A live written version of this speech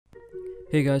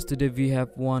Hey guys, today we have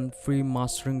one free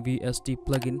mastering VST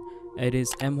plugin. It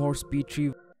is M-Horse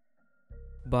P3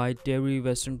 by Terry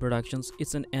Western Productions.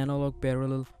 It's an analog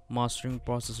parallel mastering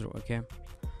processor. Okay,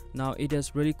 now it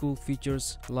has really cool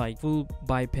features like full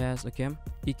bypass, okay,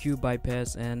 EQ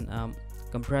bypass, and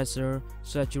compressor,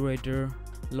 saturator,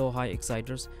 low high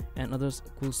exciters, and other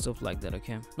cool stuff like that.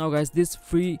 Okay, now guys, this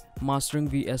free mastering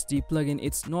VST plugin,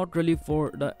 it's not really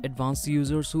for the advanced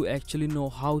users who actually know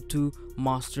how to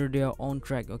master their own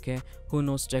track, okay, who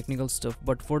knows technical stuff,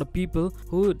 but for the people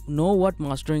who know what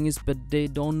mastering is but they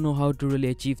don't know how to really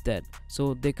achieve that,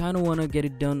 so they kind of want to get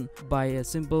it done by a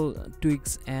simple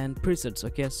tweaks and presets.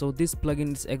 Okay, so this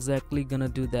plugin is exactly gonna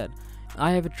do that.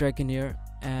 I have a track in here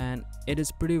and it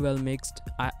is pretty well mixed.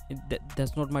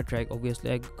 That's not my track,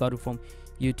 obviously. I got it from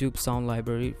YouTube sound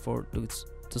library for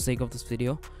the sake of this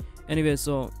video. Anyway,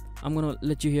 so I'm gonna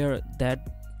let you hear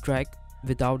that track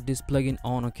without this plugin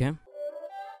on. Okay,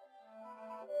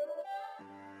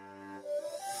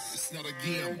 it's not a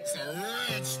game, it's a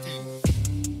rich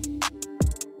thing.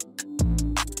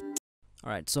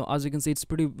 alright, so as you can see, it's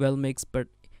pretty well mixed, but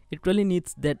it really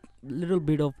needs that little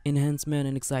bit of enhancement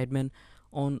and excitement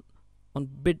on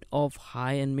bit of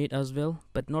high and mid as well,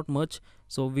 but not much.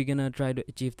 So we're gonna try to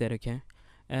achieve that. Okay,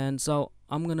 and so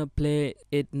I'm gonna play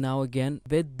it now again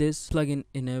with this plugin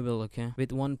enable. Okay,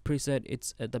 with one preset.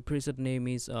 It's the preset name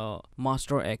is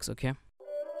Master X. Okay,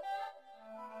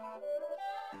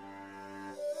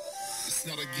 it's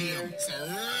not a game, it's a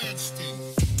rich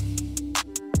thing.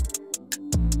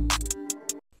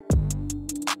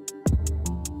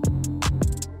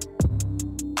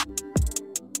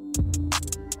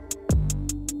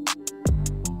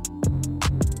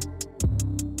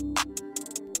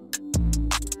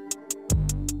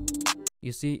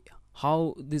 you see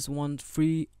how this one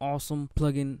free awesome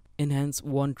plugin enhance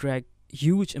one track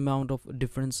huge amount of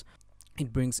difference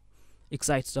it brings,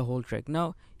 excites the whole track.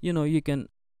 Now you can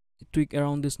tweak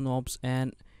around these knobs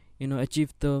and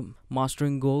achieve the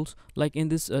mastering goals. Like in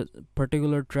this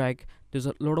particular track, there's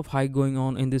a lot of high going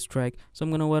on in this track, so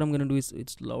what I'm gonna do is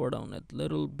it's lower down a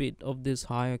little bit of this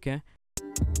high. Okay,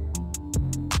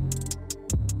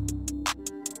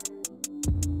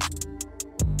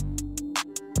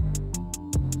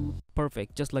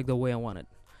 perfect, just like the way I want it.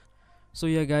 So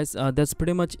yeah guys, that's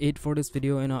pretty much it for this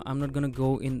video. I'm not gonna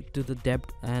go into the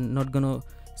depth and not gonna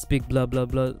speak blah blah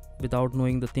blah without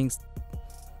knowing the things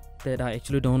that I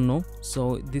actually don't know.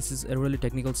 So this is a really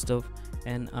technical stuff,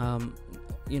 and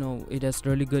it has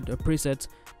really good presets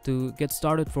to get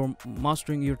started for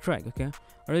mastering your track. Okay,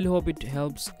 I really hope it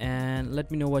helps, and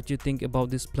let me know what you think about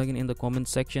this plugin in the comment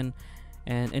section,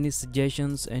 and any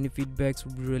suggestions, any feedbacks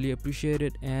would be really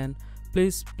appreciated. And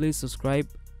please subscribe,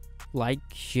 like,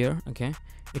 share. Okay,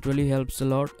 it really helps a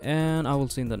lot, and I will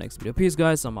see you in the next video. Peace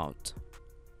guys, I'm out.